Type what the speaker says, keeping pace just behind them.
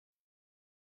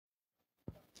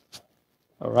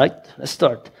All right, let's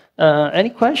start.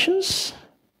 Any questions?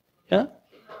 Yeah?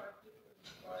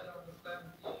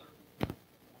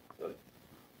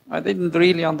 I didn't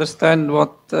really understand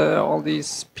what all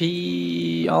these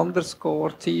P underscore,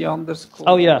 T underscore.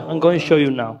 Oh yeah, I'm going to show you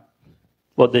now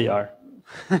what they are.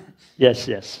 Yes,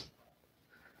 yes.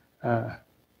 Let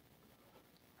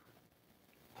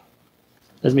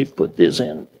me put this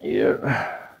in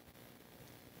here.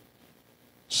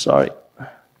 Sorry.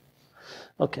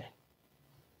 Okay.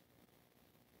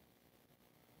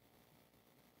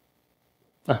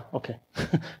 Okay.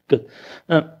 Good.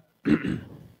 All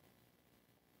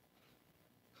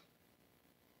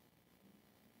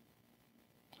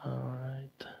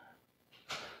right.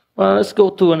 Well, let's go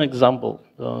to an example.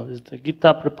 So this is the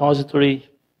GitHub repository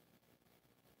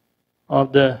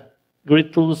of the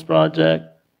GridTools project.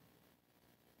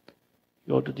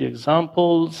 Go to the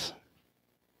examples.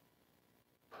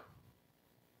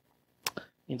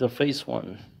 Interface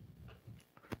 1.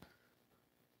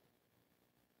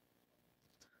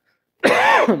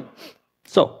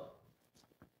 So,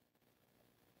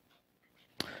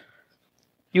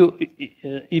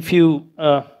 if you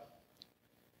have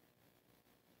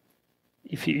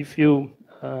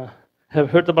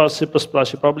heard about C++,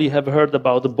 you probably have heard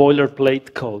about the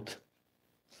boilerplate code,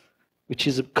 which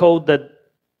is a code that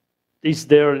is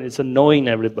there and it's annoying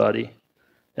everybody,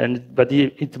 but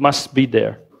it must be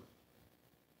there.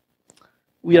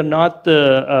 We are not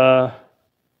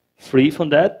free from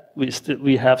that.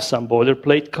 We have some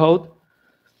boilerplate code,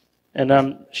 and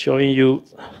I'm showing you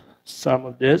some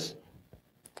of this.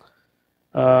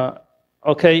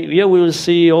 Okay, here we will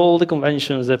see all the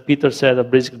conventions that Peter said are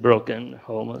basically broken,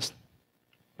 almost.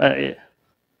 But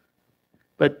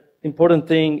important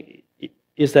thing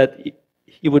is that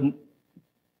he would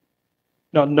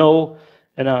not know,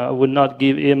 and I would not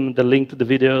give him the link to the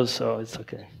video, so it's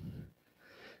okay.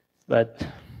 But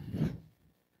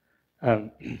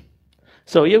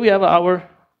so here we have our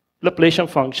Laplacian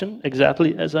function,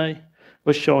 exactly as I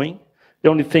was showing. The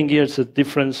only thing here is a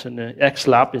difference in the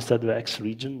xlap instead of x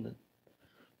region.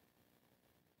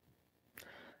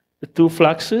 The two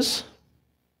fluxes,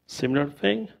 similar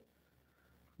thing.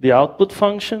 The output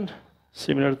function,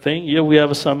 similar thing. Here we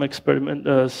have some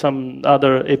some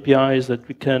other APIs that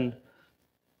we can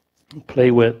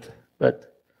play with.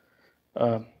 But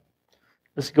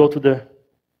let's go to the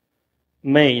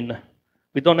main.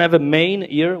 We don't have a main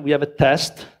here. We have a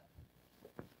test.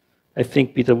 I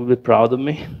think Peter will be proud of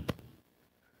me.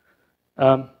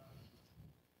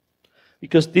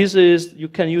 Because this is, you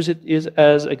can use it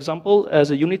as example,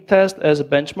 as a unit test, as a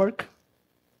benchmark.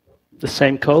 The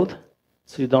same code,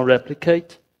 so you don't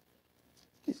replicate.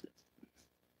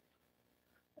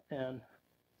 And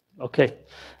okay.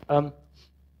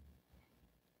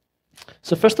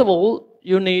 So first of all,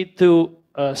 you need to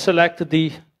select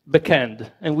the backend.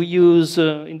 And we use,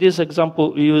 in this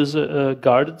example, we use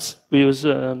guards. We use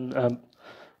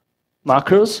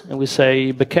macros, and we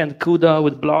say backend CUDA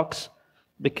with blocks,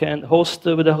 backend host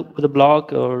with a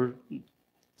block, or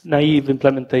naive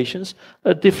implementations,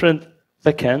 different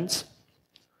backends.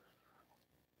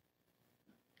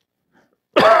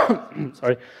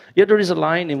 Sorry. Here there is a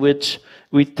line in which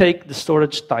we take the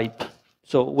storage type.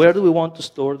 So where do we want to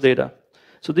store data?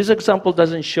 So this example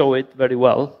doesn't show it very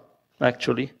well,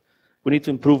 actually. We need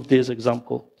to improve this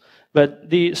example. But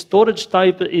the storage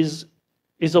type is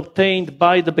obtained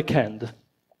by the backend.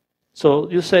 So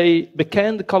you say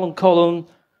backend :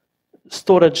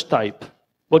 storage type.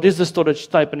 What is the storage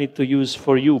type I need to use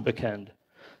for you, backend?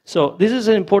 So this is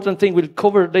an important thing we'll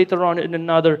cover later on in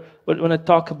another, when I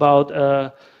talk about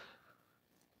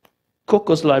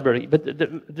Cocos library. But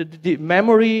the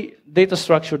memory data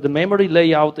structure, the memory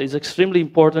layout is extremely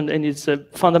important, and it's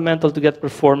fundamental to get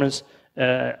performance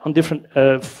on different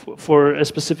for a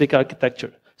specific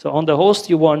architecture. So on the host,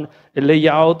 you want a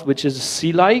layout which is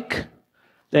C-like.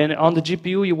 Then on the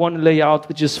GPU, you want a layout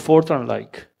which is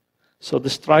Fortran-like. So the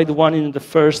stride 1 in the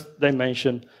first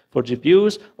dimension for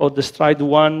GPUs, or the stride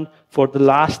 1 for the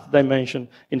last dimension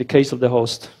in the case of the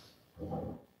host.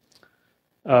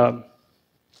 I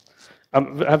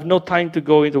have no time to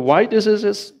go into why this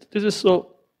is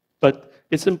so, but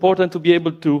it's important to be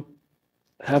able to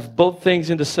have both things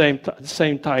in the same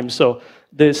time. So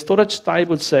the storage type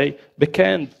would say,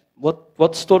 backend,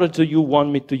 what storage do you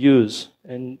want me to use?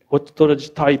 And what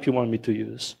storage type you want me to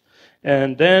use?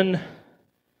 And then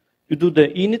you do the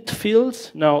init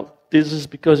fields. Now, this is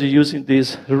because you're using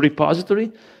this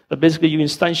repository. But basically, you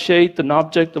instantiate an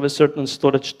object of a certain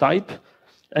storage type,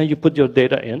 and you put your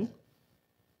data in.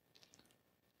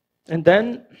 And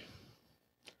then,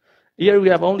 here we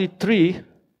have only 3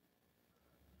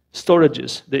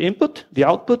 storages, the input, the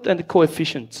output, and the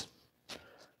coefficients.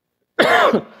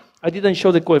 I didn't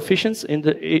show the coefficients in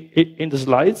the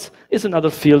slides. It's another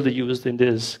field used in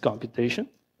this computation.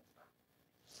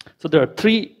 So there are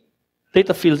 3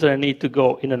 data fields that I need to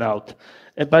go in and out.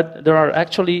 But there are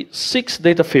actually 6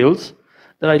 data fields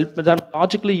that I'm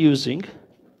logically using,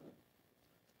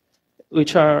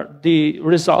 which are the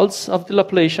results of the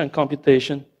Laplacian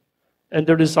computation and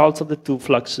the results of the 2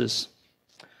 fluxes.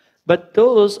 But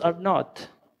those are not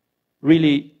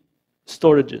really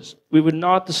storages. We will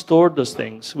not store those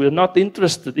things. We're not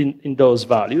interested in those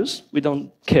values. We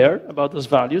don't care about those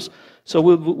values. So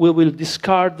we will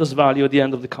discard those values at the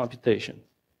end of the computation.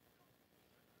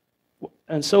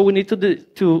 And so we need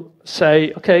to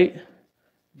say, okay,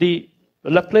 the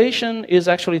Laplacian is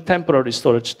actually temporary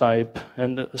storage type,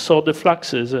 and so the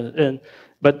fluxes,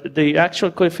 but the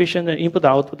actual coefficient and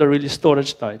input-output are really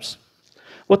storage types.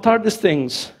 What are these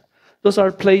things? Those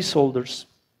are placeholders.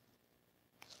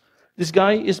 This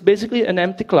guy is basically an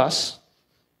empty class.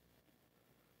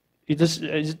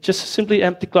 It's just simply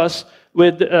empty class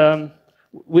with 2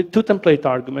 template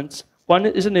arguments. One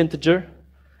is an integer,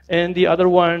 and the other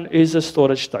one is a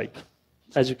storage type,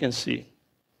 as you can see.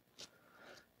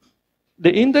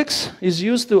 The index is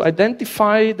used to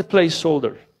identify the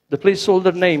placeholder. The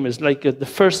placeholder name is like the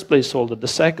first placeholder, the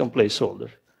second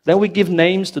placeholder. Then we give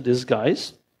names to these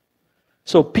guys.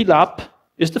 So plap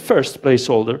is the first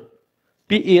placeholder,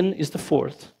 pin is the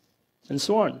fourth, and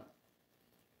so on.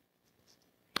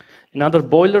 Another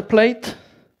boilerplate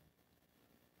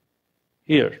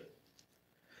here.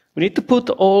 We need to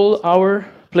put all our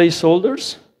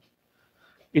placeholders.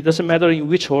 It doesn't matter in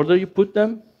which order you put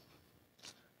them.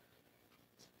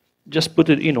 Just put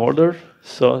it in order,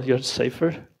 so you're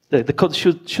safer. The code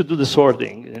should do the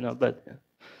sorting, you know. But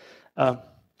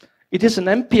it is an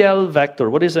MPL vector.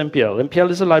 What is MPL? MPL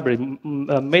is a library,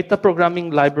 a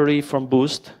meta-programming library from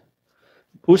Boost.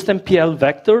 Boost MPL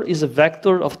vector is a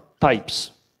vector of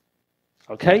types.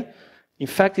 Okay? In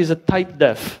fact, it's a type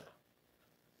def.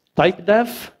 Type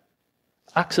def,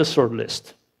 accessor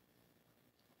list.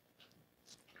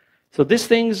 So this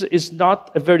thing is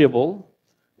not a variable.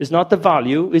 It's not a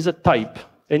value, it's a type.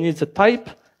 And it's a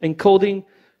type encoding,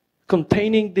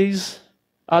 containing these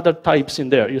other types in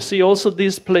there. You see also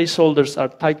these placeholders are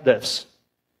type defs.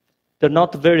 They're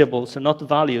not variables, they're not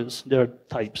values, they're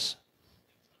types.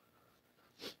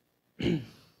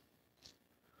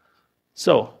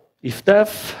 So, if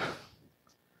def,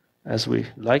 as we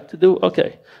like to do,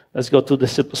 okay, let's go to the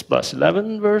C++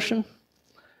 11 version.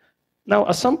 Now,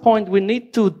 at some point, we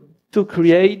need to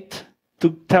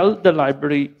tell the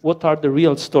library what are the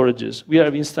real storages. We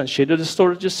have instantiated the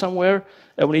storages somewhere,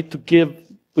 and we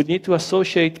need to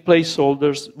associate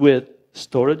placeholders with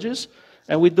storages,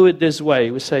 and we do it this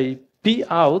way. We say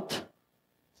pout.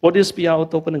 What is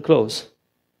pout, open and close?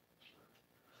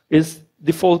 Is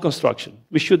default construction.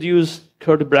 We should use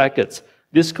curly brackets.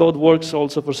 This code works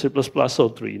also for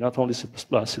C++03, not only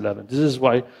C++11. This is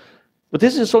why, but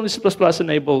this is only C++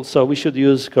 enabled, so we should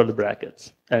use curly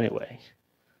brackets anyway.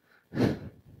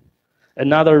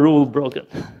 Another rule broken.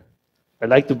 I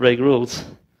like to break rules.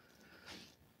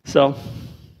 So,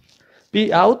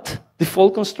 pout,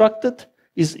 default constructed,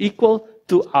 is equal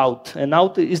to out. And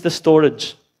out is the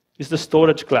storage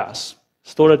class,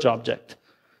 storage object.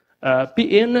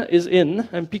 Pin is in,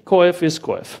 and pcoef is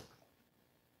coef.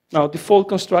 Now, default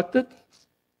constructed,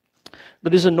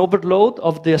 there is an overload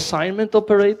of the assignment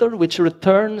operator, which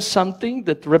returns something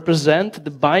that represents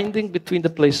the binding between the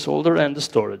placeholder and the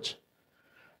storage.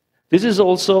 This is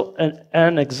also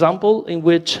an example in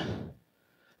which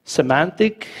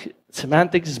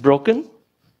semantics is broken.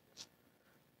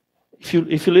 If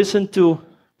you listen to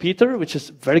Peter, which is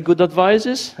very good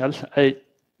advices, I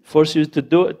force you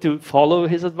to follow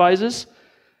his advices.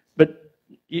 But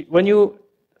when you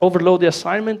overload the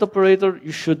assignment operator,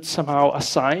 you should somehow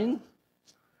assign.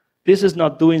 This is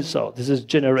not doing so. This is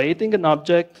generating an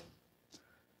object,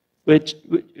 which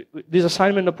this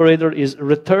assignment operator is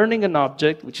returning an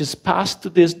object which is passed to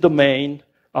this domain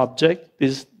object,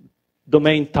 this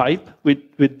domain type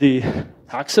with the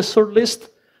accessor list,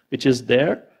 which is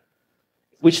there,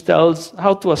 which tells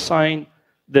how to assign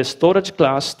the storage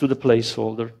class to the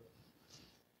placeholder.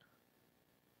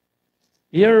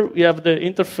 Here we have the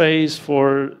interface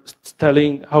for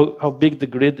telling how big the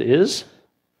grid is.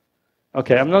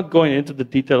 Okay, I'm not going into the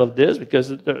detail of this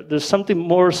because there's something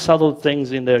more subtle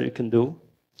things in there you can do.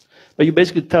 But you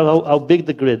basically tell how big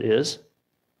the grid is.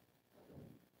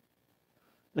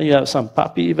 Then you have some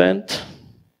puppy event,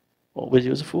 always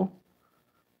useful.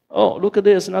 Oh, look at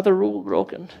this, another rule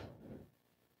broken.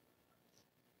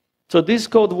 So this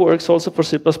code works also for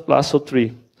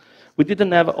C++03. we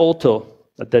didn't have auto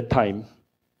at that time.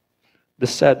 The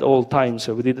set all time,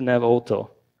 so we didn't have auto.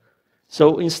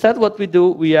 So instead what we do,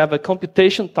 we have a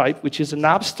computation type, which is an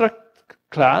abstract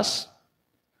class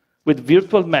with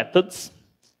virtual methods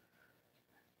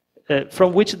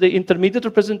from which the intermediate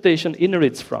representation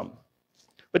inherits from.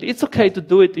 But it's okay to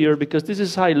do it here because this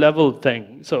is high-level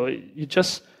thing. So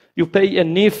you pay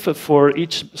an if for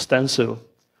each stencil,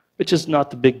 which is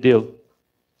not a big deal.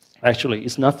 Actually,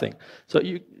 it's nothing.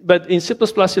 But in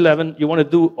C++11, you want to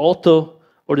do auto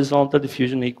horizontal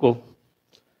diffusion equal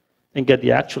and get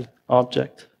the actual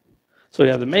object. So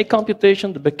you have the make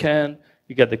computation, the backend,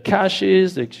 you get the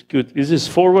caches, the execute. This is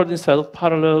forward instead of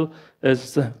parallel. You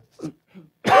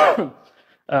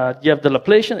have the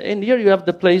Laplacian, and here you have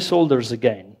the placeholders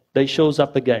again. They shows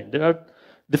up again. They are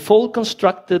default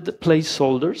constructed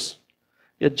placeholders.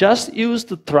 You just use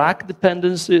to track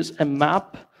dependencies and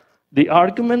map the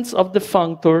arguments of the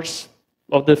functors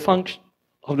of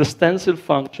the stencil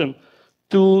function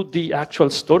to the actual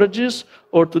storages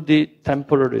or to the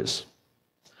temporaries.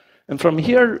 And from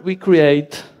here we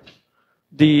create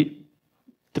the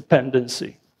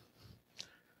dependency.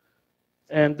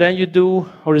 And then you do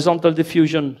horizontal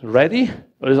diffusion ready,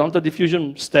 horizontal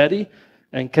diffusion steady,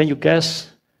 and can you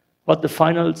guess what the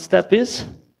final step is?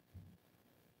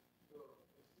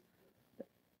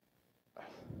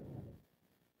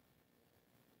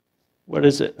 Where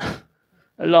is it?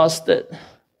 I lost it.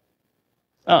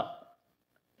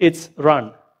 It's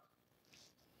run.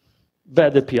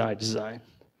 Bad API design.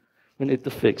 We need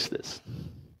to fix this.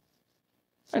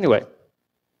 Anyway,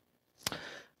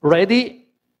 ready.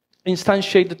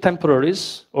 Instantiate the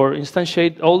temporaries, or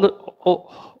instantiate all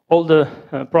the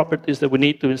properties that we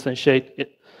need to instantiate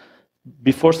it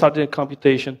before starting a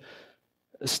computation.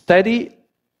 Steady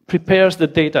prepares the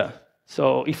data.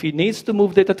 So if it needs to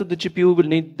move data to the GPU, we'll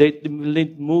need to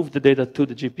move the data to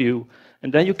the GPU.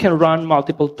 And then you can run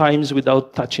multiple times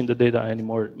without touching the data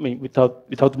anymore,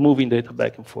 without moving data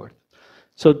back and forth.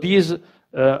 So this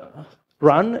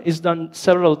run is done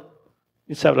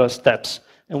in several steps.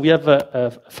 And we have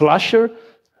a flusher,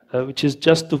 which is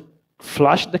just to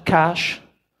flush the cache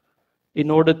in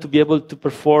order to be able to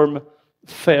perform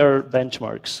fair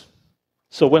benchmarks.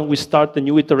 So when we start the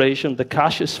new iteration, the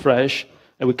cache is fresh,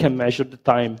 and we can measure the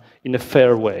time in a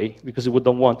fair way, because we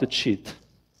don't want to cheat.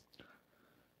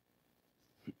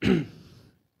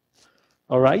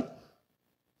 All right?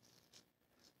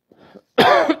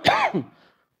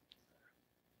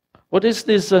 What is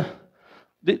this?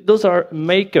 Those are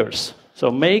makers. So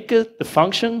make it, the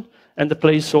function, and the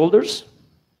placeholders.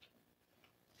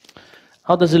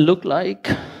 How does it look like?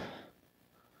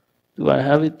 Do I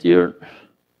have it here?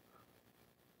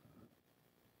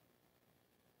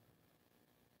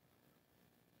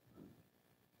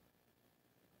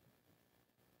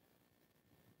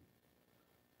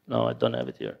 No, I don't have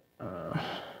it here.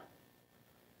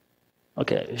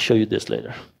 Okay, I'll show you this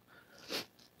later.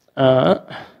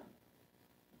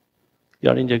 We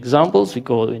are in the examples. We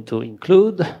go into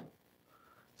include,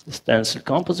 the stencil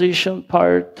composition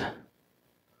part,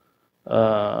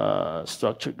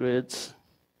 structure grids,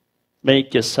 make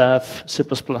ESF,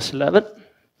 C++11.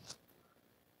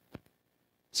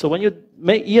 So when you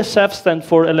make ESF stand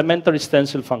for elementary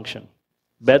stencil function.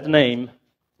 Bad name,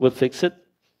 we'll fix it.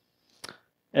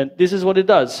 And this is what it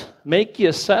does. Make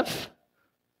ESF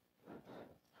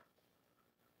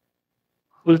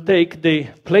will take the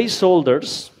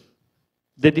placeholders,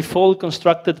 the default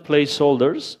constructed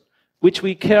placeholders, which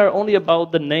we care only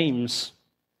about the names.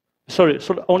 Sorry,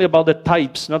 only about the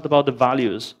types, not about the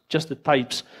values, just the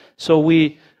types. So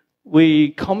we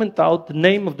comment out the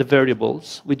name of the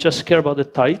variables. We just care about the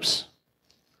types.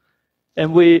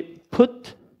 And we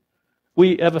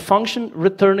have a function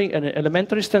returning an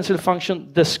elementary stencil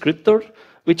function descriptor,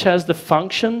 which has the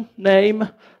function name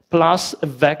plus a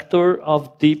vector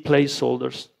of the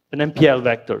placeholders, an MPL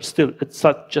vector. Still, it's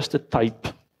not just a type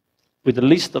with a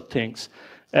list of things.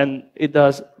 And it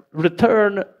does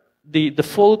return the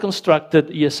default constructed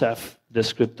ESF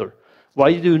descriptor.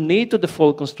 Why do you need to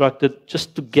default constructed?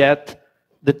 Just to get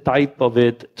the type of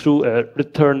it through a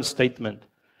return statement.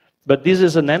 But this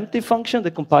is an empty function.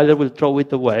 The compiler will throw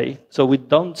it away. So we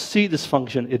don't see this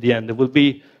function at the end. It will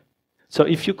be, so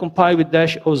if you compile with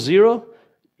 -0,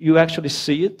 you actually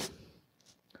see it.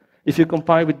 If you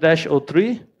compile with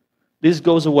 -03, this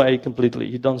goes away completely.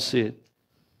 You don't see it.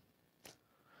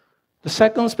 The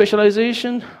second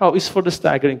specialization is for the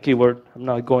staggering keyword. I'm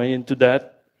not going into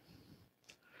that.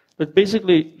 But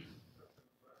basically,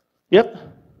 yep.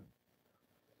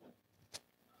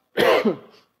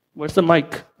 Where's the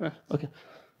mic? Okay.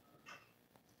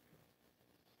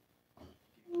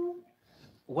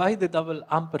 why the double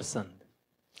ampersand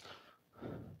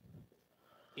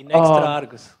in extra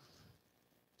args?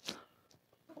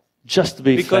 Just to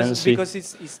be fancy. Because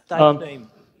it's type name.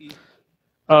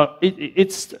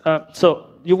 So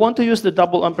you want to use the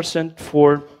double ampersand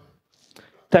for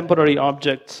temporary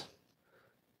objects.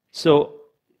 So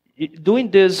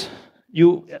doing this,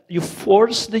 you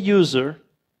force the user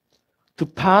to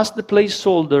pass the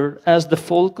placeholder as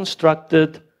default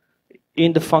constructed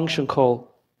in the function call.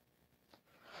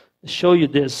 I'll show you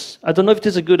this. I don't know if it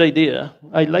is a good idea.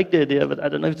 I like the idea, but I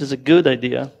don't know if it is a good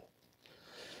idea.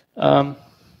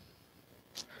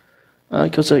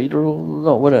 Because I don't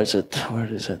know, where is it? Where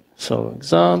is it? So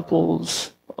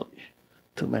examples,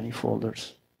 too many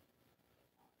folders.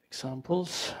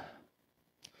 Examples,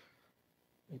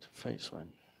 interface one.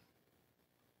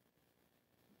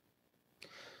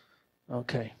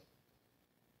 Okay.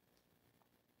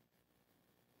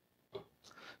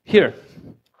 Here,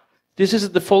 this is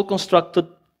the default constructed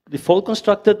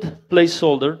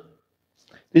placeholder.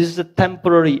 This is a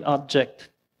temporary object,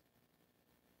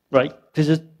 right? This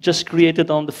is just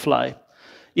created on the fly.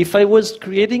 If I was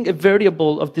creating a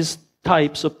variable of this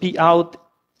type, so pout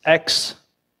x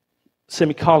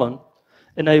semicolon,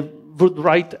 and I would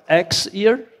write x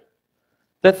here,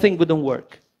 that thing wouldn't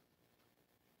work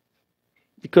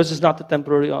because it's not a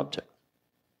temporary object.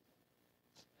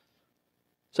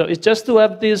 So it's just to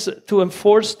have this, to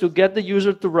enforce, to get the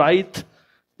user to write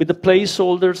with the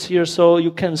placeholders here so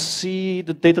you can see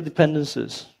the data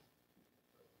dependencies.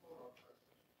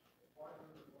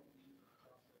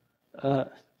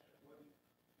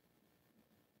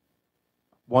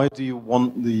 Why do you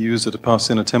want the user to pass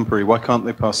in a temporary? Why can't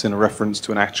they pass in a reference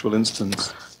to an actual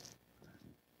instance?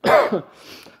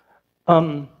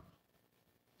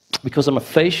 Because I'm a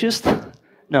fascist?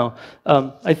 No.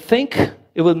 I think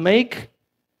it will make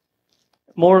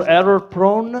more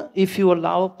error-prone if you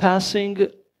allow passing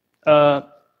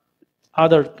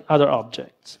other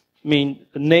objects, I mean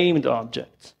named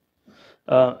objects.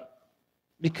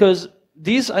 Because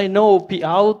these I know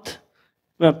pout,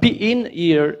 pin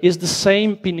here is the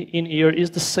same pin in here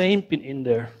is the same pin in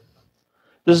there.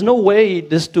 There's no way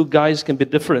these two guys can be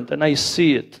different, and I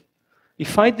see it.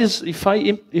 If I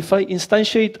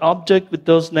instantiate object with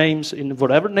those names in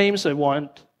whatever names I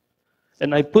want,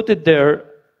 and I put it there,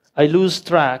 I lose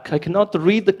track. I cannot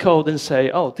read the code and say,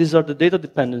 oh, these are the data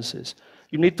dependencies.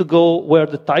 You need to go where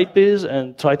the type is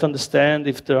and try to understand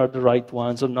if they are the right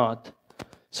ones or not.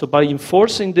 So by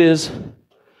enforcing this,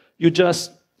 you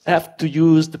just have to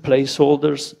use the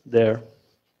placeholders there.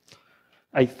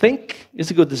 I think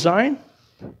it's a good design.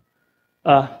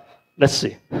 Let's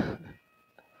see.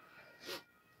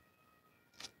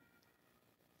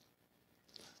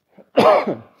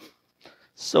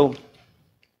 So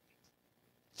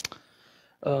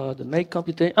the make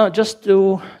computation. Just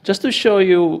to show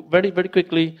you very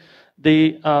quickly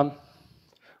the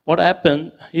what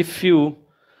happened if you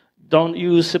don't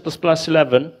use C++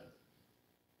 11.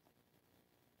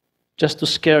 Just to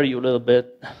scare you a little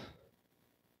bit.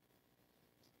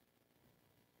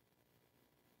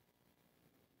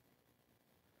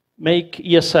 Make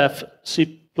ESF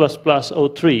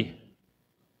C++03.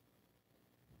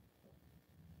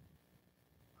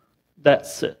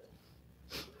 That's it.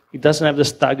 It doesn't have the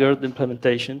staggered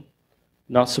implementation,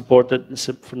 not supported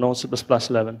for non C++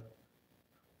 11.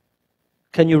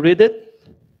 Can you read it?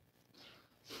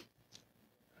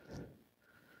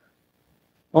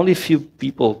 Only a few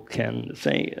people can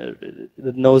say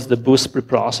that knows the Boost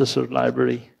preprocessor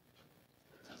library.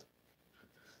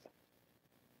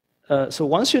 So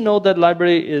once you know that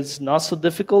library is not so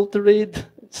difficult to read,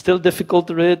 it's still difficult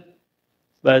to read,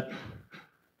 but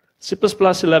C++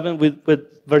 11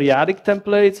 with variadic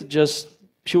templates, just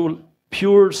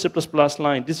pure C++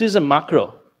 line. This is a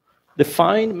macro.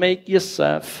 Define, make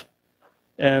ESF,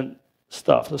 and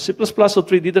stuff. So C++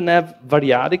 03 didn't have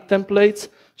variadic templates,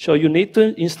 so you need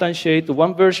to instantiate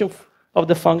one version of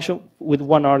the function with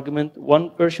one argument,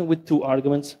 one version with two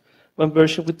arguments, one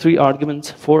version with three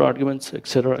arguments, four arguments,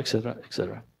 etc., etc.,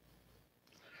 etc.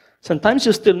 Sometimes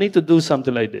you still need to do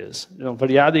something like this. You know,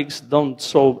 variadics don't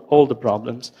solve all the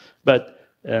problems, but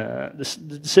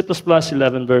the C++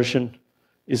 11 version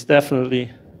is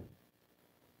definitely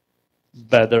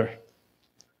better.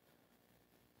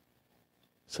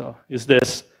 So is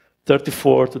this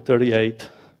 34 to 38?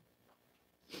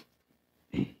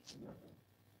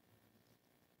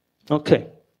 Okay.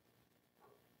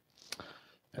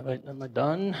 Am I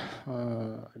done?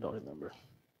 I don't remember.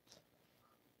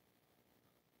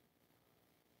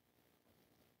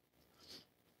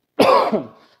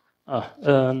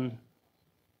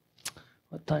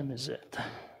 What time is it?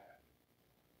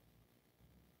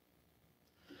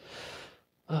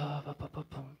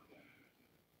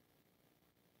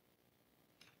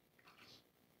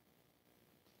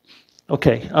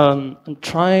 Okay, and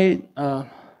try.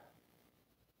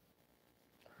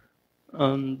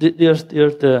 There's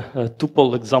the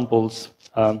tuple examples,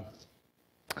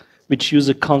 which use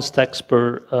a const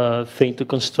expr thing to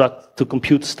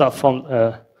compute stuff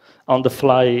on the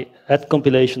fly at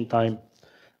compilation time.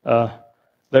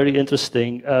 Very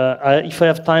interesting. If I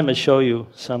have time, I'll show you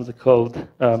some of the code.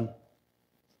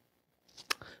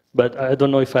 But I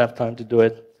don't know if I have time to do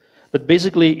it. But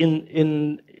basically,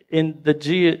 in the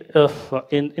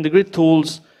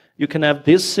GridTools, you can have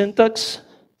this syntax,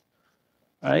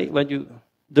 right? When you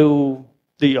do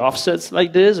the offsets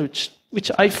like this,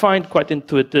 which I find quite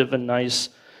intuitive and nice.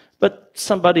 But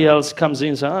somebody else comes in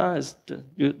and says,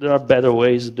 there are better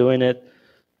ways of doing it.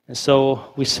 And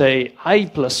so we say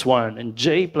I+1 and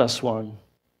J+1,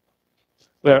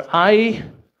 where I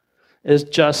is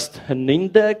just an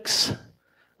index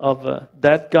of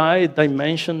that guy,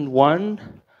 dimension 1.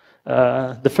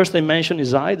 The first dimension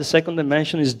is I, the second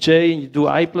dimension is J, and you do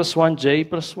I+1,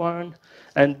 J+1.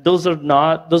 And those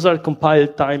are compile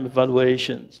time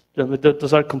evaluations.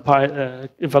 Those are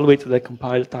evaluated at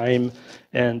compile time,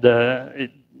 and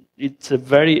it's a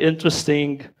very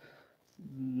interesting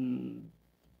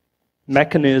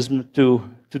mechanism to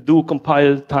do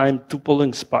compile time tuple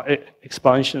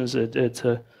expansions. It's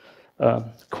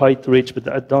quite rich, but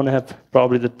I don't have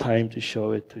probably the time to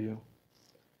show it to you.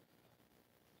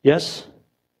 Yes?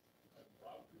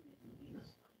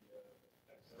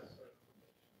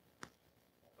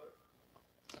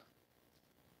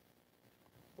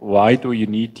 Why do you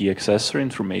need the accessor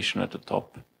information at the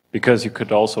top? Because you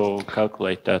could also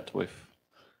calculate that with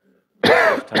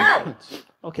templates.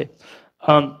 Okay.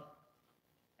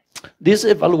 This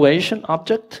evaluation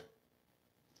object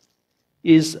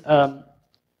is, I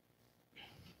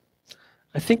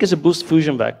think, is a boost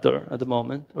fusion vector at the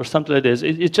moment, or something like this.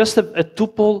 It's just a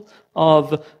tuple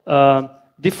of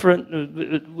different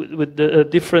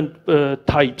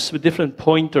types, with different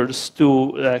pointers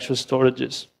to actual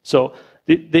storages. So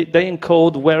they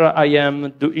encode where I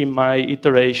am in my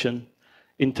iteration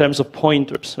in terms of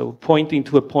pointers, so pointing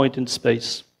to a point in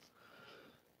space.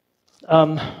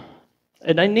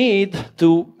 And I need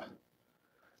to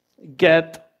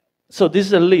get, so this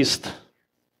is a list.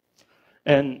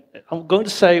 And I'm going to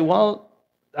say, well,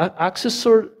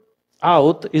 accessor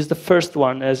out is the first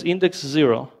one as index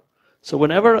 0. So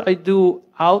whenever I do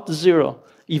out 0,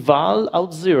 eval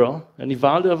out 0, and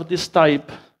eval of this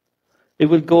type, it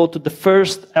will go to the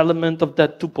first element of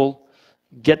that tuple,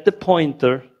 get the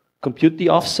pointer, compute the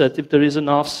offset if there is an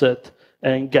offset,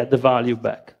 and get the value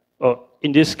back. Or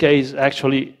in this case,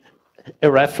 actually,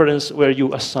 a reference where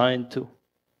you assign to.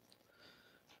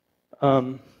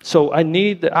 So I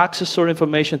need the accessor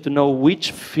information to know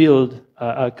which field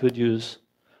I could use.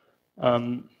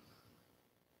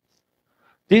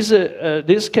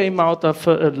 This came out of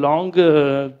a long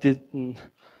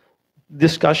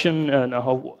discussion on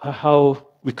how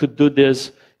we could do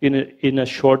this in a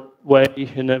short way,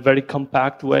 in a very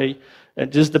compact way.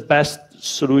 And this is the best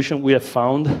solution we have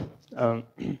found.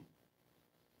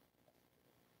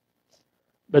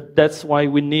 But that's why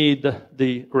we need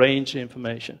the range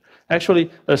information. Actually,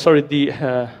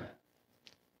 the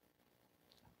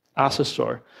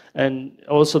accessor. And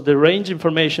also the range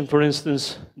information, for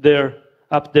instance,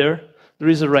 up there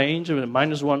is a range of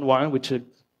 -1, 1, which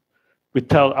we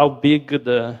tell how big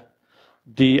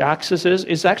the axis is.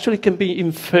 It actually can be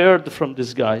inferred from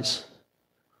these guys.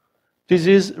 This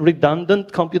is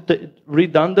redundant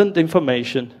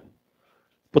information,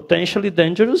 potentially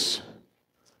dangerous,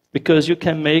 because you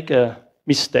can make a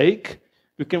mistake.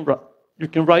 You can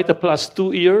write a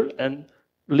 +2 here and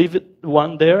leave it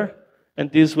 1 there,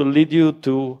 and this will lead you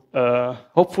to,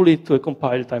 hopefully, to a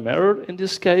compile time error in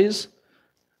this case,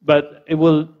 but it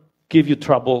will give you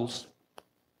troubles.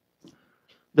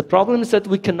 The problem is that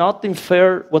we cannot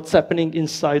infer what's happening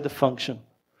inside the function.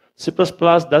 C++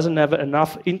 doesn't have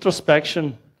enough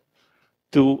introspection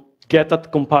to get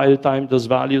at compile time those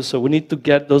values, so we need to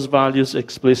get those values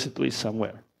explicitly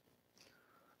somewhere.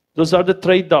 Those are the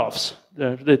trade-offs,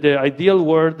 the ideal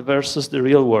world versus the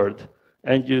real world.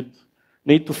 And you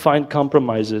need to find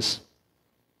compromises.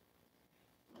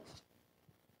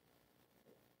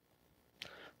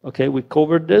 Okay, we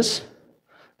covered this.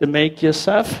 The make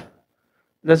ESF.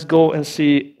 Let's go and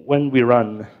see when we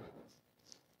run.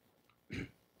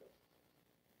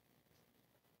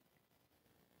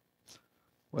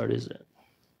 Where is it?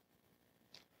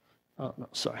 Oh, no,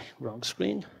 sorry, wrong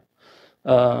screen.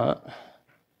 So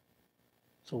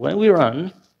when we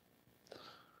run,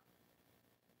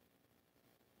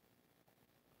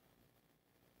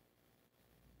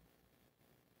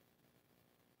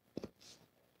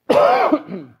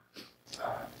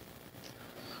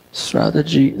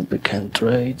 strategy, backend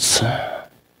traits.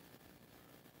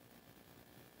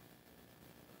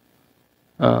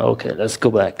 Okay, let's go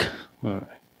back. All right.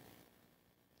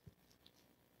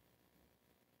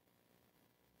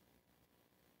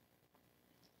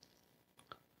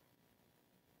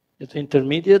 It's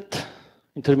intermediate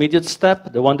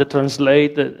step, the one that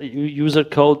translates the user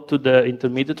code to the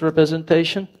intermediate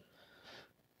representation.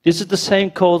 This is the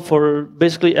same code for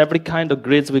basically every kind of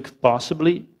grids we could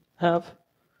possibly have.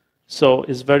 So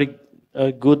it's very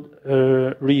good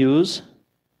reuse.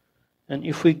 And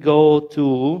if we go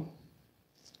to,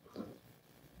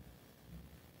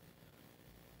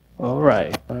 all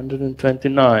right,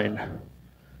 129,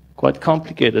 quite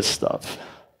complicated stuff.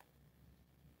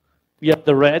 We have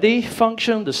the ready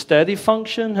function, the steady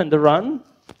function, and the run.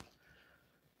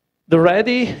 The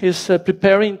ready is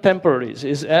preparing temporaries,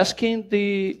 is asking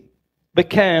the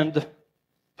backend,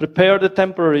 prepare the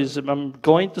temporaries, I'm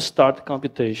going to start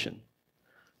computation.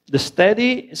 The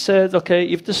steady says, okay,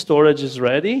 if the storage is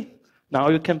ready, now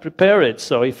you can prepare it.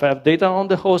 So if I have data on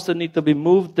the host that need to be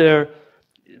moved there,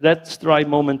 that's the right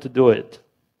moment to do it.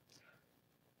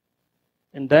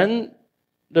 And then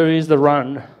there is the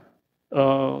run.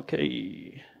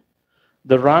 Okay,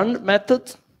 the run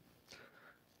method,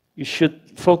 you should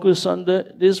focus on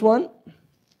this one,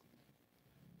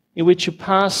 in which you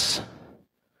pass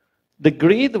the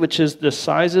grid, which is the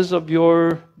sizes of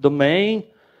your domain,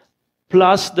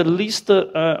 plus the list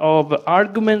of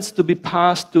arguments to be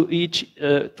passed to each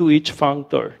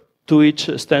functor, to each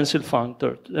stencil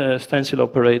functor, stencil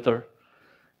operator.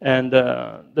 And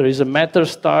there is a method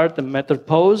start and method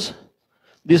pause.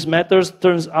 These methods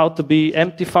turns out to be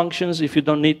empty functions if you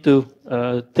don't need to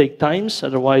take times,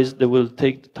 otherwise they will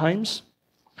take the times.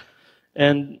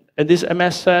 And this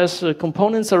MSS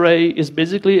components array is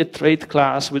basically a trait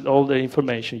class with all the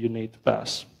information you need to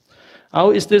pass. How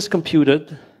is this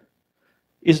computed?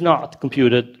 It's not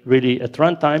computed really at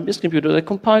runtime, it's computed at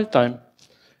compile time.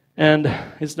 And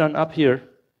it's done up here.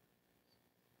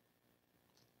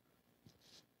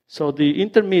 So the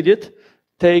intermediate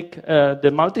take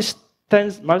the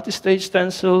multi-stage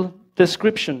stencil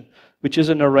description, which is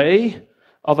an array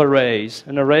of arrays,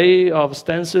 an array of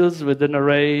stencils with an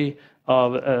array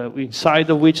of, inside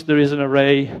of which there is an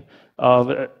array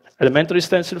of elementary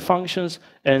stencil functions,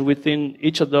 and within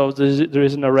each of those there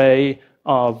is an array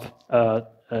of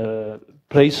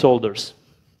placeholders.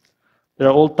 They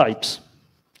are all types.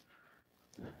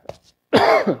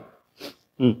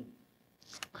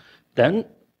 Then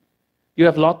you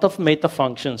have a lot of meta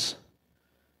functions.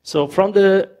 So from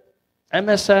the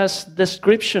MSS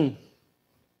description,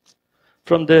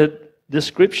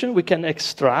 we can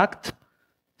extract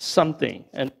something.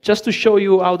 And just to show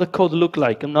you how the code looks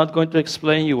like, I'm not going to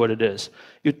explain you what it is.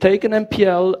 You take an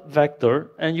MPL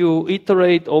vector and you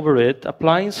iterate over it,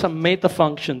 applying some meta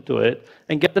function to it,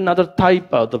 and get another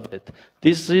type out of it.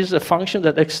 This is a function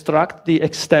that extracts the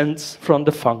extents from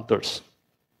the functors.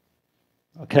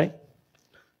 Okay?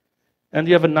 And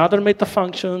you have another meta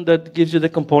function that gives you the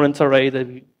components array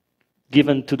that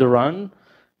given to the run.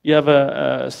 You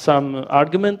have some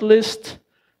argument list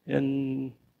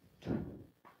and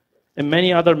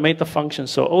many other meta functions.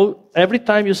 So every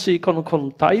time you see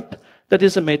column type, that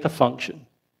is a meta function.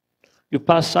 You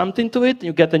pass something to it,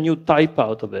 you get a new type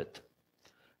out of it.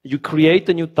 You create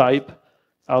a new type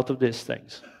out of these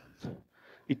things.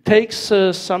 It takes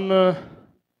some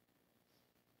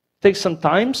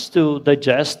time to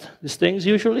digest these things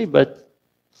usually, but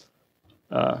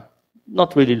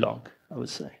not really long, I would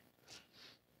say.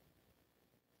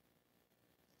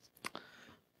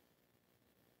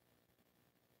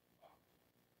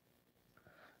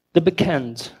 The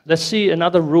backend. Let's see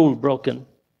another rule broken.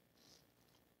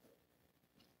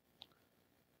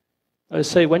 I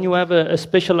say when you have a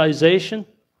specialization,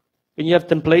 when you have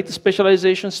template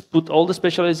specializations, put all the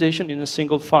specialization in a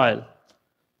single file.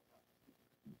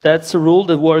 That's a rule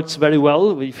that works very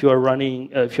well if you are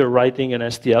writing an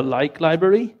STL-like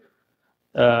library.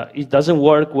 It doesn't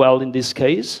work well in this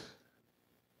case,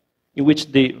 in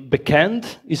which the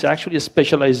backend is actually a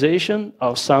specialization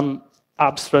of some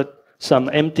abstract, some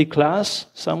empty class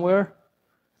somewhere,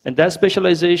 and that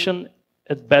specialization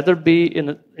had better be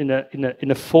in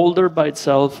a folder by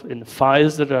itself, in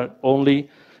files that are only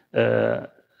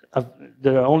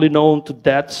known to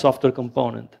that software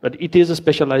component. But it is a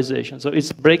specialization, so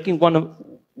it's breaking one of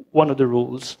the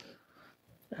rules.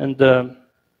 And let's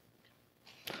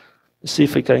see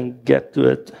if I can get to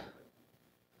it.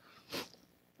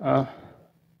 Well,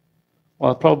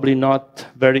 probably not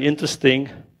very interesting.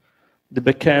 The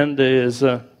backend is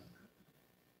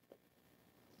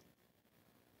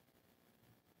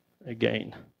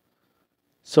again.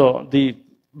 So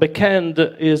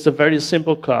backend is a very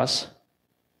simple class.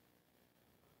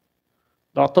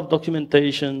 Lot of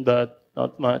documentation, but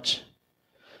not much.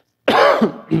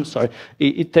 Sorry.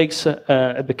 It takes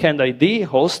a backend ID,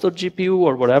 host or GPU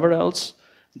or whatever else.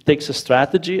 It takes a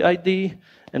strategy ID,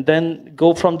 and then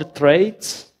go from the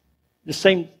traits. The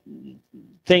same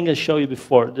thing I showed you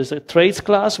before. There's a traits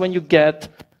class when you get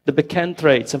the backend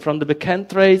traits, and from the backend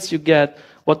traits you get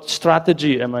what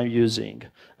strategy am I using,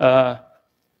 how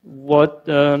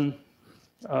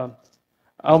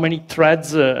many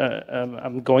threads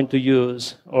I'm going to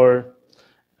use, or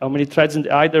how many threads in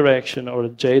the I direction or the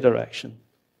J direction.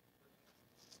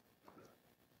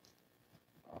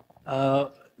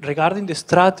 Regarding the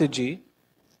strategy,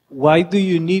 why do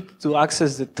you need to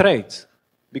access the traits?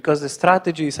 Because the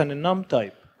strategy is an enum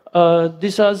type.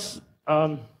 This has,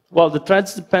 well, the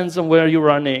threads depends on where you're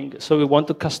running. So we want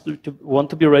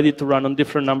to be ready to run on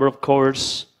different number of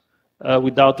cores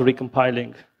without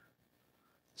recompiling.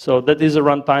 So that is a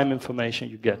runtime information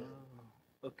you get.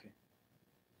 Okay.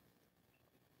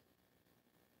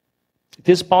 It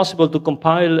is possible to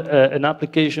compile an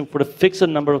application for a fixed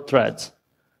number of threads.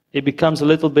 It becomes a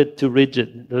little bit too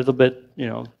rigid, a little bit,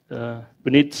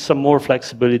 we need some more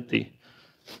flexibility.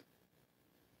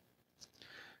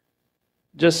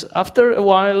 Just after a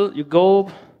while, you go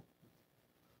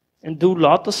and do a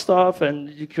lot of stuff, and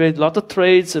you create a lot of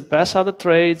trades, and pass out the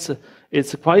trades.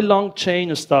 It's a quite long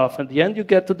chain of stuff. At the end, you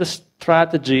get to the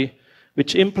strategy,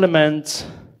 which implements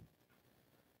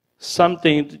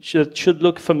something that should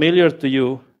look familiar to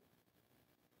you,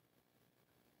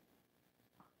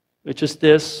 which is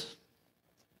this,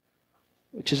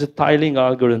 which is a tiling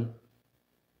algorithm.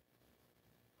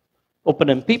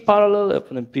 OpenMP parallel,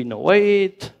 OpenMP no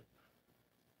wait.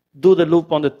 Do the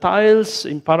loop on the tiles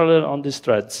in parallel on these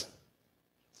threads.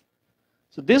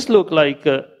 So this look like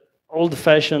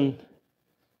old-fashioned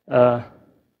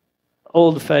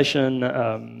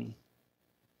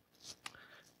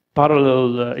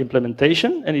parallel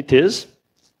implementation, and it is,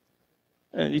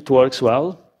 and it works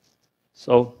well.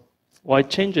 So why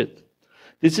change it?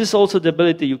 This is also the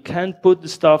ability, you can put the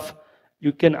stuff,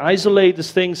 you can isolate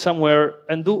this thing somewhere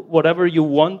and do whatever you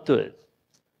want to it.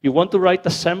 You want to write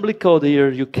assembly code here,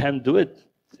 you can do it.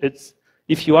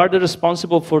 If you are the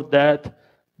responsible for that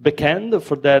backend,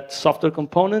 for that software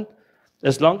component,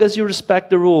 as long as you respect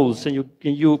the rules and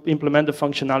you implement the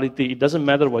functionality, it doesn't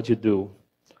matter what you do.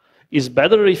 It's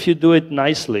better if you do it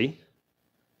nicely,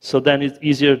 so then it's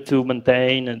easier to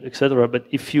maintain, and etc. But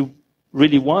if you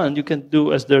really want, you can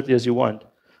do as dirty as you want.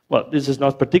 Well, this is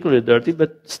not particularly dirty,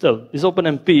 but still, it's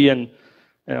OpenMP, and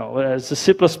as a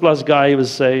C++ guy, he would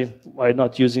say, why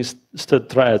not using stud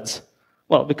threads?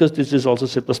 Well, because this is also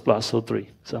C++ 03.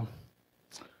 So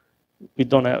we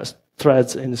don't have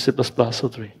threads in C++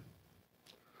 03.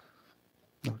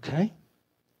 Okay.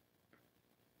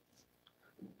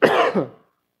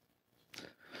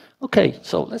 Okay,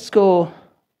 so let's go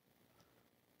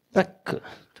back to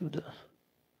the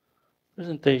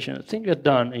presentation. I think we're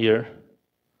done here.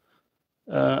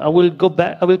 I will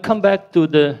come back to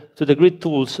the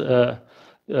GridTools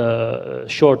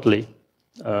shortly,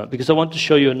 because I want to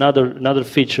show you another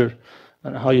feature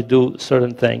on how you do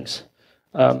certain things.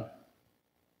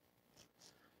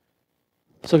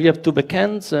 So we have two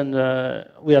backends, and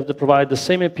we have to provide the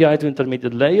same API to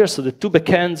intermediate layers. So the two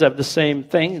backends have the same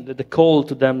thing. The call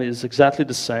to them is exactly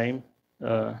the same.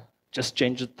 Just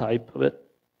change the type of it.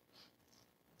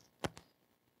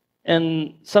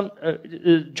 And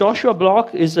Joshua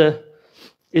Block is a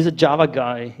Java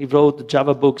guy. He wrote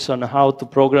Java books on how to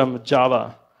program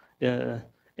Java.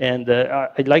 And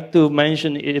I'd like to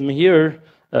mention him here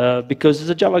because he's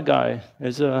a Java guy.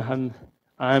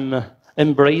 I'm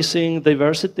embracing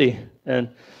diversity, and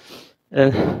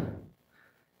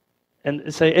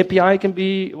say API can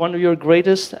be one of your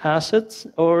greatest assets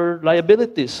or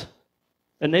liabilities.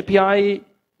 An API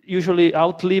usually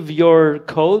outlive your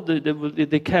code. They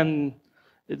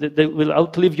will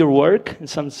outlive your work in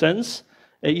some sense.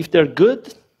 If they're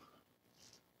good,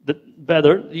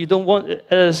 better. You don't want,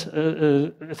 as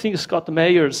I think Scott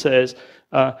Mayer says,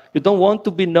 you don't want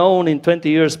to be known in 20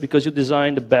 years because you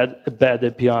designed a bad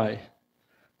API.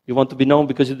 You want to be known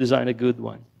because you designed a good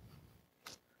one.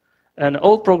 And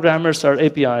all programmers are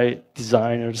API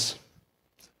designers.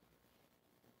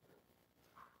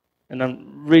 And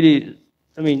I'm really,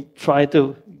 try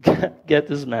to get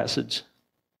this message.